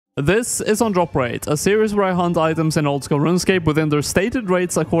This is on Drop Rate, a series where I hunt items in old school Runescape within their stated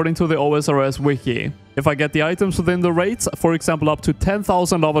rates according to the OSRS wiki. If I get the items within the rates, for example up to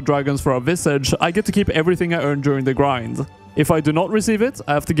 10,000 lava dragons for a Visage, I get to keep everything I earned during the grind. If I do not receive it,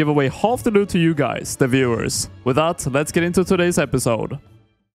 I have to give away half the loot to you guys, the viewers. With that, let's get into today's episode.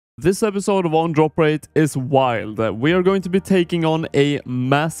 This episode of On Drop Rate is wild. We are going to be taking on a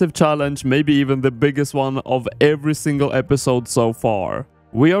massive challenge, maybe even the biggest one of every single episode so far.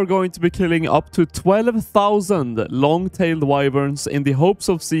 We are going to be killing up to 12,000 long-tailed wyverns in the hopes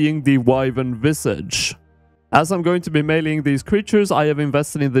of seeing the wyvern Visage. As I'm going to be meleeing these creatures, I have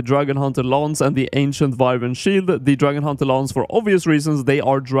invested in the Dragon Hunter Lance and the Ancient Wyvern Shield. The Dragon Hunter Lance, for obvious reasons, they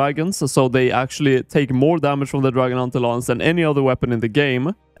are dragons, so they actually take more damage from the Dragon Hunter Lance than any other weapon in the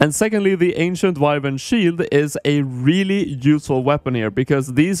game. And secondly, the Ancient Wyvern Shield is a really useful weapon here,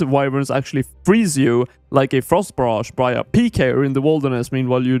 because these wyverns actually freeze you like a frost barrage by a PKer in the wilderness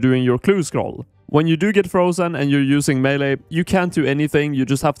meanwhile you're doing your clue scroll. When you do get frozen and you're using melee, you can't do anything, you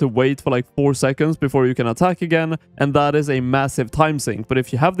just have to wait for like 4 seconds before you can attack again, and that is a massive time sink. But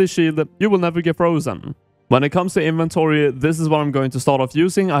if you have this shield, you will never get frozen. When it comes to inventory, this is what I'm going to start off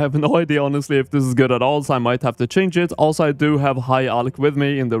using. I have no idea honestly if this is good at all, so I might have to change it. Also, I do have High Alk with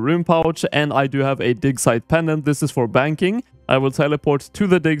me in the rune pouch, and I do have a dig site pendant. This is for banking. I will teleport to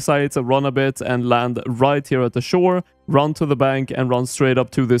the dig site, run a bit, and land right here at the shore, run to the bank, and run straight up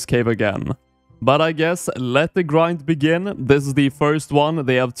to this cave again. But I guess let the grind begin. This is the first one.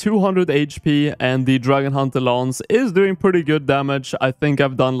 They have 200 HP and the Dragon Hunter Lance is doing pretty good damage. I think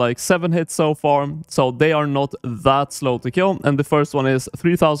I've done like 7 hits so far, so they are not that slow to kill. And the first one is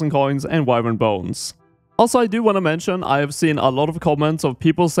 3,000 coins and wyvern bones. Also, I do want to mention, I have seen a lot of comments of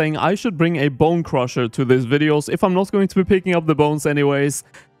people saying I should bring a bone crusher to these videos if I'm not going to be picking up the bones anyways.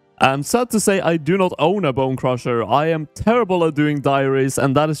 I'm sad to say I do not own a bone crusher. I am terrible at doing diaries,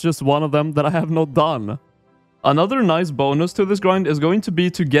 and that is just one of them that I have not done. Another nice bonus to this grind is going to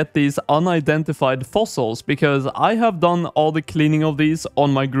be to get these unidentified fossils, because I have done all the cleaning of these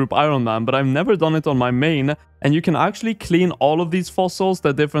on my group Iron Man, but I've never done it on my main, and you can actually clean all of these fossils,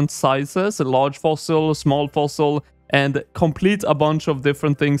 the different sizes, a large fossil, small fossil, and complete a bunch of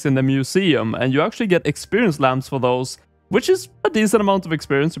different things in the museum, and you actually get experience lamps for those, which is a decent amount of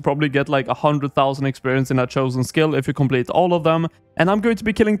experience. You probably get like 100,000 experience in a chosen skill if you complete all of them. And I'm going to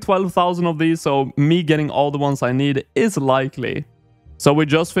be killing 12,000 of these, so me getting all the ones I need is likely. So we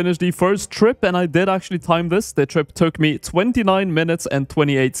just finished the first trip, and I did actually time this. The trip took me 29 minutes and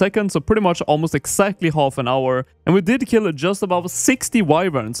 28 seconds, so pretty much almost exactly half an hour. And we did kill just above 60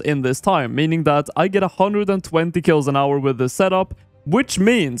 wyverns in this time, meaning that I get 120 kills an hour with this setup. Which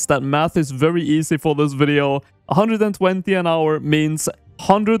means that math is very easy for this video. 120 an hour means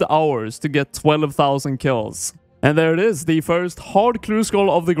 100 hours to get 12,000 kills. And there it is, the first hard clue scroll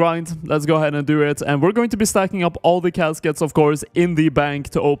of the grind. Let's go ahead and do it. And we're going to be stacking up all the caskets, of course, in the bank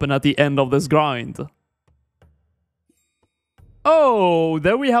to open at the end of this grind. Oh,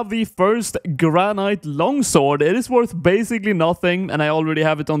 there we have the first granite longsword. It is worth basically nothing, and I already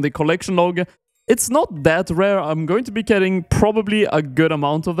have it on the collection log. It's not that rare. I'm going to be getting probably a good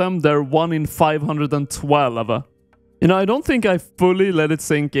amount of them. They're 1 in 512. You know, I don't think I fully let it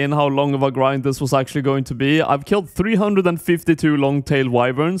sink in how long of a grind this was actually going to be. I've killed 352 long-tailed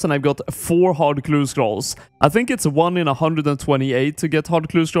wyverns, and I've got 4 hard clue scrolls. I think it's 1 in 128 to get hard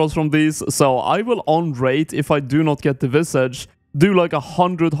clue scrolls from these, so I will on rate, if I do not get the Visage, do like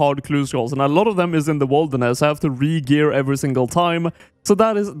 100 hard clue scrolls, and a lot of them is in the wilderness. I have to re-gear every single time, so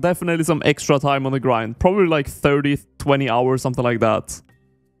that is definitely some extra time on the grind. Probably like 30-20 hours, something like that.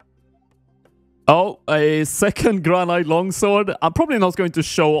 Oh, a second granite longsword. I'm probably not going to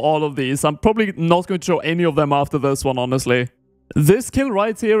show all of these. I'm probably not going to show any of them after this one, honestly. This kill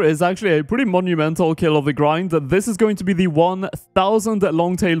right here is actually a pretty monumental kill of the grind. This is going to be the 1,000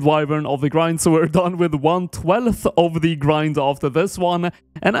 long-tailed wyvern of the grind, so we're done with 1/12 of the grind after this one.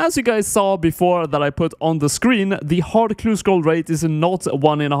 And as you guys saw before that I put on the screen, the hard clue scroll rate is not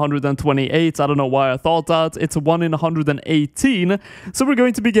 1 in 128. I don't know why I thought that. It's 1 in 118. So we're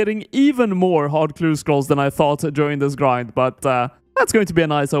going to be getting even more hard clue scrolls than I thought during this grind. But that's going to be a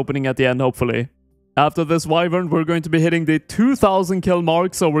nice opening at the end, hopefully. After this wyvern, we're going to be hitting the 2,000 kill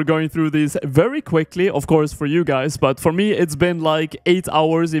mark, so we're going through these very quickly, of course, for you guys, but for me, it's been like 8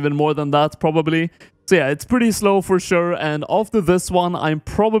 hours, even more than that, probably. So yeah, it's pretty slow for sure, and after this one, I'm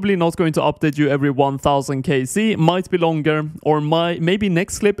probably not going to update you every 1,000 KC, might be longer, or maybe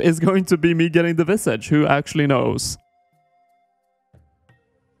next clip is going to be me getting the Visage, who actually knows.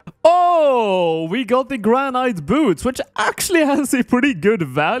 Oh! Oh, we got the granite boots, which actually has a pretty good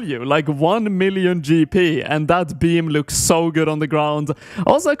value, like 1 million GP, and that beam looks so good on the ground.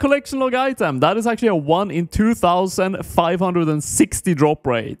 Also a collection log item, that is actually a 1 in 2,560 drop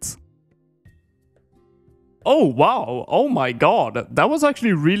rate. Oh wow, oh my god, that was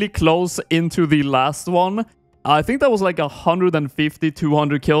actually really close into the last one. I think that was like 150,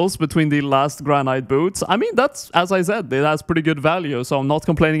 200 kills between the last granite boots. I mean, that's, as I said, it has pretty good value, so I'm not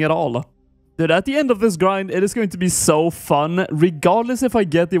complaining at all. Dude, at the end of this grind, it is going to be so fun, regardless if I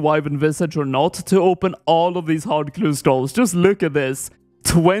get the Wyvern Visage or not, to open all of these hard clue scrolls. Just look at this.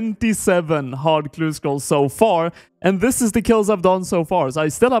 27 hard clue scrolls so far, and this is the kills I've done so far, so I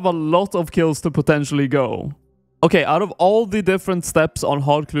still have a lot of kills to potentially go. Okay, out of all the different steps on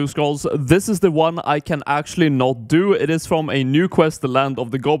hard clue scrolls, this is the one I can actually not do. It is from a new quest, the Land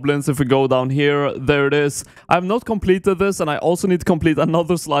of the Goblins. If we go down here, there it is. I have not completed this, and I also need to complete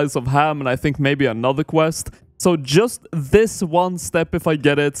another slice of ham, and I think maybe another quest. So just this one step, if I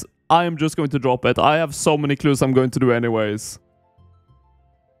get it, I am just going to drop it. I have so many clues I'm going to do anyways.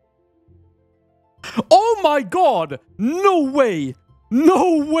 Oh my god! No way!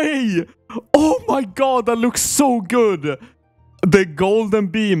 No way! Oh my god, that looks so good! The golden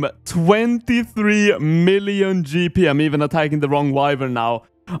beam, 23 million GP. I'm even attacking the wrong wyvern now.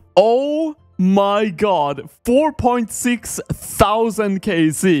 Oh my god, 4.6 thousand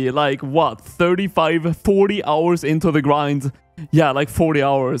KC. Like what, 35, 40 hours into the grind? Yeah, like 40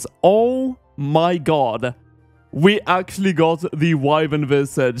 hours. Oh my god. We actually got the Wyvern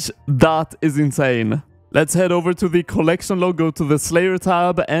Visage. That is insane. Let's head over to the collection log, go to the Slayer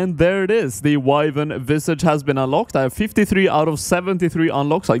tab, and there it is. The Wyvern Visage has been unlocked. I have 53 out of 73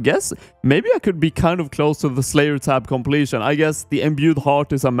 unlocks. I guess maybe I could be kind of close to the Slayer tab completion. I guess the Imbued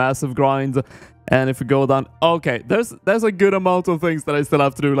Heart is a massive grind. And if we go down, okay, there's a good amount of things that I still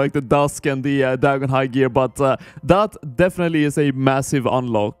have to do, like the Dusk and the Dagon High gear, but that definitely is a massive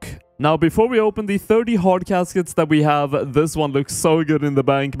unlock. Now, before we open the 30 hard caskets that we have, this one looks so good in the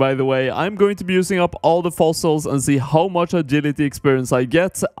bank, by the way. I'm going to be using up all the fossils and see how much agility experience I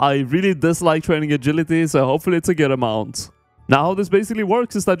get. I really dislike training agility, so hopefully it's a good amount. Now, how this basically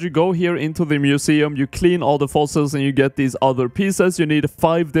works is that you go here into the museum, you clean all the fossils, and you get these other pieces. You need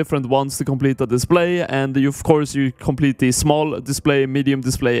 5 different ones to complete the display, and of course you complete the small display, medium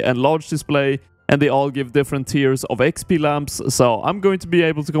display, and large display. And they all give different tiers of XP lamps, so I'm going to be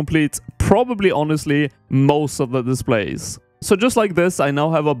able to complete, probably honestly, most of the displays. So just like this, I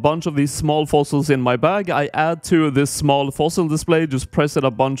now have a bunch of these small fossils in my bag. I add to this small fossil display, just press it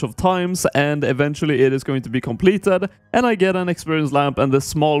a bunch of times, and eventually it is going to be completed. And I get an experience lamp, and the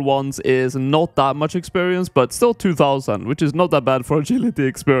small ones is not that much experience, but still 2000, which is not that bad for agility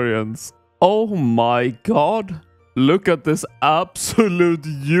experience. Oh my god. Look at this absolute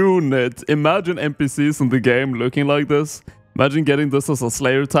unit. Imagine NPCs in the game looking like this. Imagine getting this as a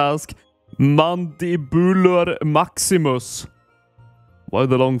Slayer task. Mandibular Maximus. Why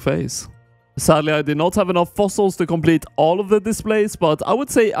the long face? Sadly, I did not have enough fossils to complete all of the displays, but I would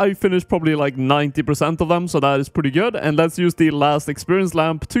say I finished probably like 90% of them, so that is pretty good. And let's use the last experience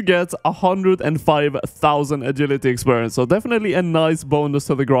lamp to get 105,000 agility experience. So definitely a nice bonus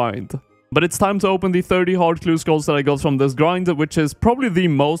to the grind. But it's time to open the 30 hard clue scrolls that I got from this grind, which is probably the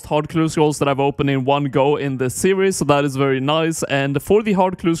most hard clue scrolls that I've opened in one go in this series, so that is very nice. And for the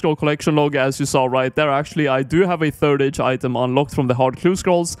hard clue scroll collection log, as you saw right there, actually I do have a third age item unlocked from the hard clue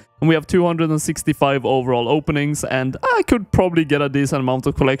scrolls, and we have 265 overall openings, and I could probably get a decent amount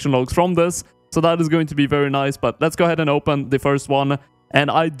of collection logs from this, so that is going to be very nice. But let's go ahead and open the first one.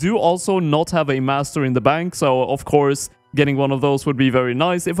 And I do also not have a master in the bank, so of course getting one of those would be very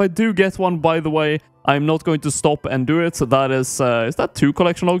nice. If I do get one, by the way, I'm not going to stop and do it. So that is that 2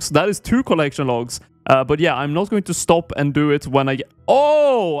 collection logs? That is 2 collection logs. But yeah, I'm not going to stop and do it when I get...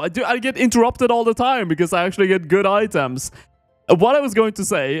 Oh! I get interrupted all the time because I actually get good items. What I was going to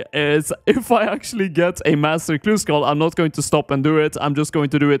say is, if I actually get a master clue scroll, I'm not going to stop and do it. I'm just going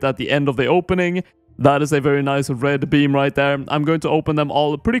to do it at the end of the opening. That is a very nice red beam right there. I'm going to open them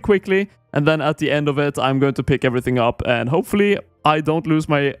all pretty quickly, and then at the end of it, I'm going to pick everything up, and hopefully I don't lose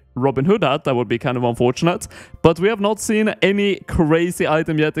my Robin Hood hat. That would be kind of unfortunate. But we have not seen any crazy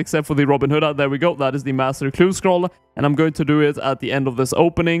item yet, except for the Robin Hood hat. There we go. That is the Master Clue Scroll, and I'm going to do it at the end of this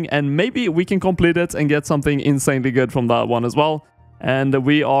opening, and maybe we can complete it and get something insanely good from that one as well. And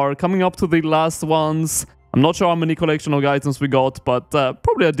we are coming up to the last ones. I'm not sure how many collection of items we got, but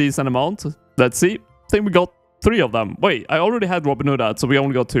probably a decent amount. Let's see. I think we got 3 of them. Wait, I already had Robin Hood hat, so we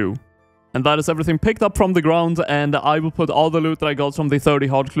only got 2. And that is everything picked up from the ground, and I will put all the loot that I got from the 30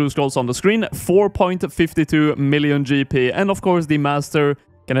 hard clue scrolls on the screen. 4.52 million GP, and of course the master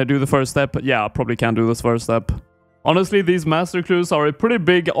Can I do the first step? Yeah, I probably can do this first step. Honestly, these master clues are a pretty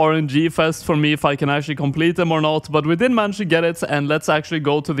big RNG fest for me if I can actually complete them or not, but we did manage to get it, and let's actually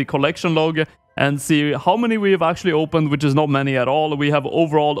go to the collection log and see how many we have actually opened, which is not many at all. We have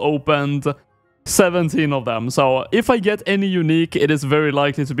overall opened 17 of them, so if I get any unique, it is very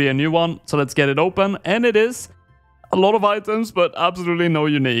likely to be a new one. So let's get it open, and it is a lot of items, but absolutely no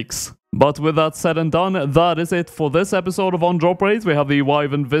uniques. But with that said and done, that is it for this episode of On Drop Rate. We have the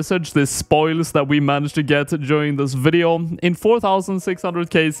Wyvern Visage, the spoils that we managed to get during this video in 4600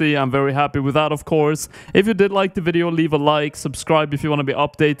 KC. I'm very happy with that, of course. If you did like the video, leave a like, subscribe if you want to be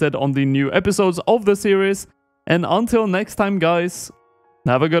updated on the new episodes of the series. And until next time, guys,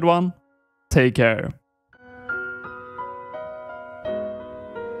 have a good one. Take care.